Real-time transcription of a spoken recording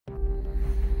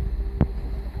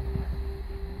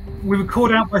We were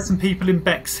called out by some people in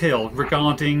Bexhill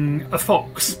regarding a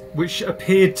fox which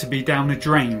appeared to be down a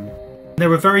drain. They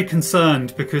were very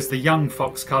concerned because the young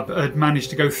fox cub had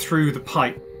managed to go through the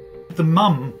pipe. The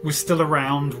mum was still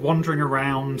around, wandering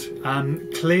around,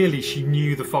 and clearly she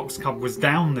knew the fox cub was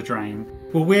down the drain.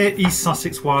 Well, we're East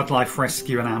Sussex Wildlife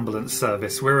Rescue and Ambulance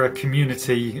Service. We're a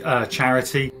community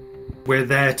charity. We're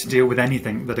there to deal with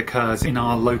anything that occurs in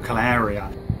our local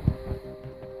area.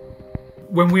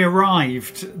 When we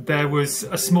arrived, there was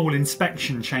a small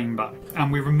inspection chamber,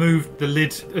 and we removed the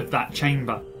lid of that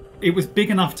chamber. It was big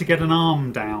enough to get an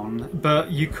arm down, but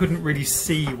you couldn't really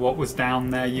see what was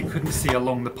down there. You couldn't see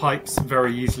along the pipes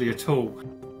very easily at all.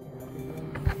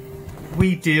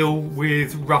 We deal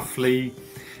with roughly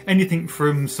anything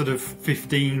from sort of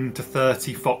 15 to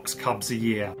 30 fox cubs a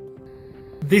year.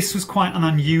 This was quite an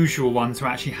unusual one to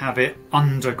actually have it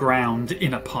underground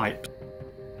in a pipe.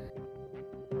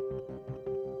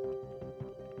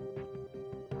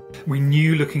 We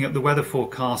knew looking at the weather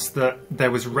forecast that there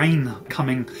was rain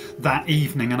coming that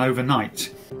evening and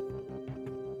overnight.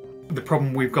 The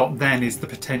problem we've got then is the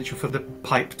potential for the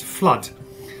pipe to flood,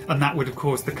 and that would have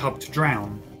caused the cub to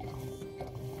drown.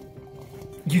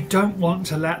 You don't want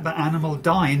to let the animal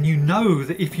die, and you know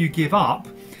that if you give up,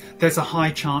 there's a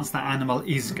high chance that animal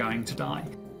is going to die.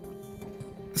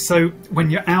 So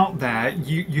when you're out there,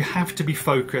 you have to be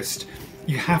focused,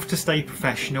 you have to stay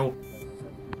professional.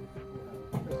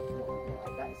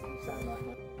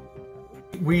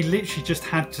 We literally just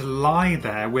had to lie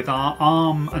there with our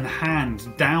arm and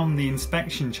hand down the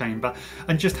inspection chamber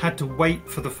and just had to wait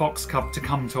for the fox cub to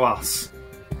come to us.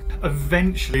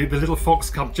 Eventually the little fox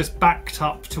cub just backed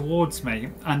up towards me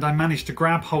and I managed to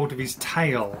grab hold of his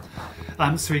tail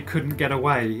so he couldn't get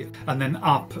away, and then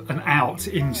up and out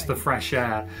into the fresh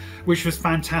air, which was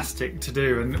fantastic to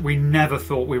do, and we never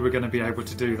thought we were going to be able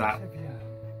to do that.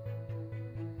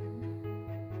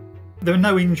 There were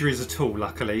no injuries at all,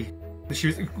 luckily. She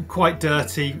was quite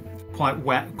dirty, quite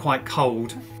wet, quite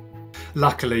cold.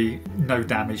 Luckily, no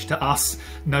damage to us,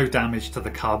 no damage to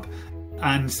the cub.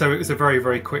 And so it was a very,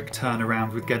 very quick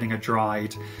turnaround with getting her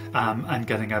dried and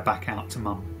getting her back out to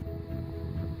mum.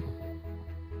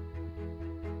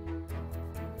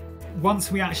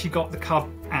 Once we actually got the cub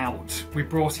out, we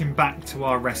brought him back to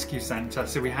our rescue centre.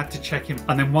 So we had to check him.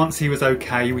 And then once he was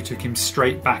okay, we took him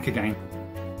straight back again.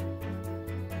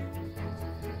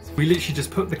 We literally just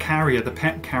put the carrier, the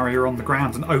pet carrier, on the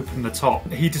ground and opened the top.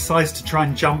 He decides to try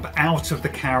and jump out of the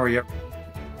carrier.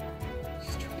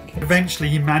 Eventually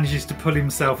he manages to pull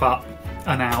himself up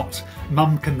and out.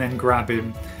 Mum can then grab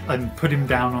him and put him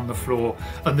down on the floor,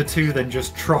 and the two then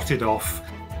just trotted off.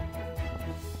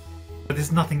 But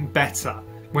there's nothing better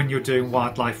when you're doing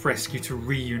wildlife rescue to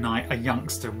reunite a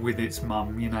youngster with its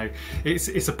mum. You know,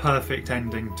 it's a perfect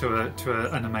ending to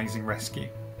an amazing rescue.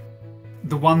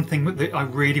 The one thing that I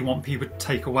really want people to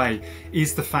take away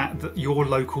is the fact that your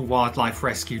local wildlife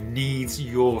rescue needs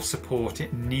your support.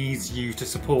 It needs you to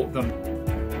support them.